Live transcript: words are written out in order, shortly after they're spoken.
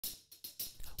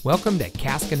Welcome to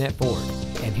Caskinette Ford,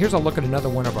 and here's a look at another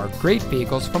one of our great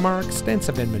vehicles from our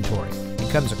extensive inventory.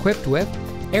 It comes equipped with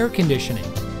air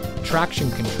conditioning,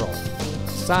 traction control,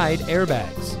 side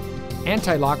airbags,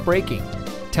 anti-lock braking,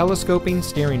 telescoping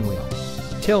steering wheel,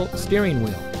 tilt steering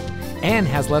wheel, and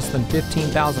has less than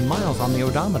 15,000 miles on the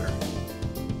odometer.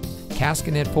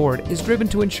 Caskinette Ford is driven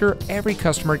to ensure every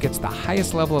customer gets the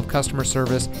highest level of customer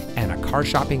service and a car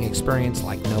shopping experience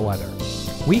like no other.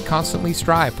 We constantly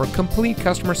strive for complete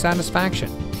customer satisfaction,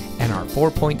 and our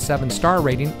 4.7 star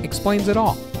rating explains it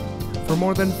all. For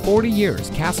more than 40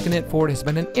 years, Caskinette Ford has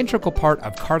been an integral part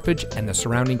of Carthage and the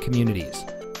surrounding communities.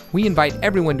 We invite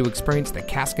everyone to experience the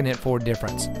Caskinette Ford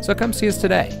difference, so come see us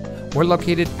today. We're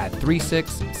located at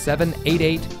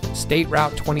 36788 State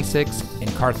Route 26 in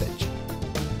Carthage.